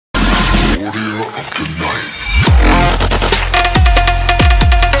Audio of the night.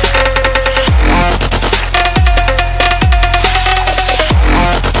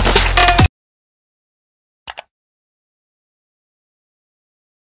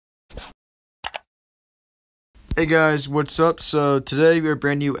 Hey guys, what's up? So today we have a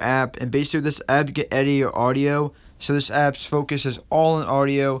brand new app, and basically with this app you can edit your audio. So this app's focus is all on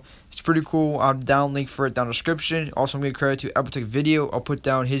audio. It's pretty cool. I'll down link for it down in the description. Also, I'm gonna credit to Techvideo. I'll put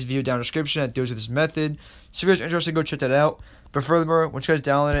down his video down in the description that deals with this method. So if you guys are interested, go check that out. But furthermore, once you guys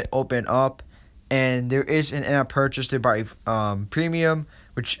download it, open up, and there is an in-app purchase to buy premium,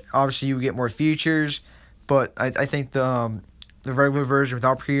 which obviously you get more features. But I think the regular version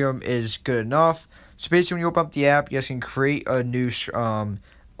without premium is good enough. So basically, when you open up the app, you guys can create a new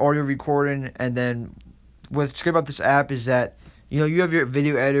audio recording, and then what's good about this app is that you have your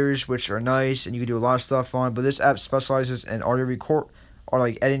video editors, which are nice, and you can do a lot of stuff on. But this app specializes in audio record or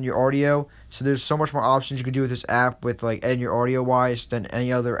like editing your audio. So there's so much more options you can do with this app with like editing your audio wise than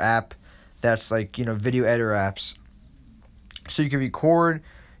any other app that's like video editor apps. So you can record,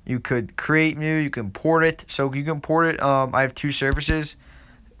 you could create new, you can port it. So you can port it. I have two services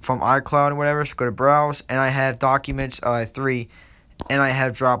from iCloud and whatever, so go to browse, and I have documents, 3, and I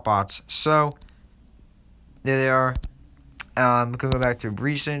have Dropbox. So there they are. I'm gonna go back to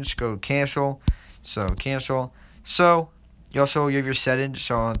recents, go cancel, so cancel. So you have your settings.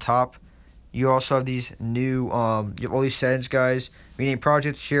 So on top you also have these new you have all these settings, guys. Rename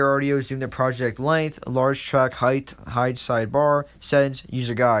project, share audio, zoom to project length, large track height, hide sidebar, settings,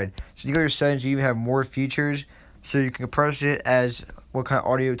 user guide. So you go to your settings, you even have more features. So you can compress it as what kind of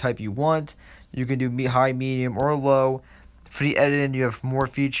audio type you want. You can do high, medium, or low. For the editing, you have more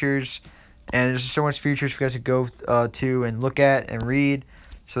features. And there's so much features for you guys to go to and look at and read.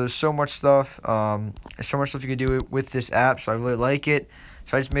 So there's so much stuff. There's so much stuff you can do with this app. So I really like it.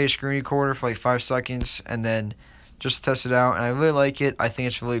 So I just made a screen recorder for like 5 seconds. And then just test it out. And I really like it. I think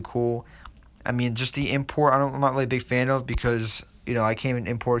it's really cool. I mean, just the import, I'm not really a big fan of, because I can't even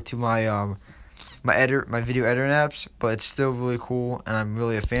import to my my video editing apps, but it's still really cool, and I'm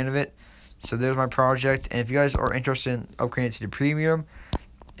really a fan of it. So there's my project, and if you guys are interested in upgrading to the premium,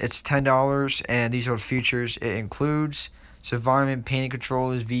 it's $10, and these are the features it includes. So volume, painting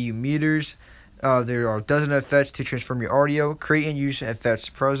controllers, VU meters. There are a dozen effects to transform your audio, create and use effects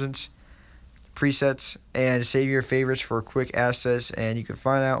presets, and save your favorites for quick access. And you can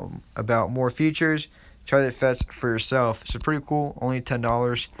find out about more features. Try the effects for yourself. It's pretty cool. Only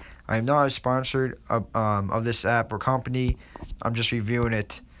 $10. I am not sponsored of this app or company. I'm just reviewing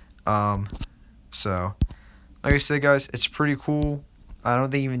it. So, like I said, guys, it's pretty cool. I don't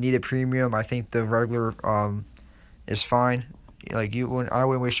think you even need a premium. I think the regular is fine. I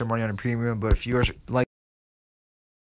wouldn't waste your money on a premium. But if you are like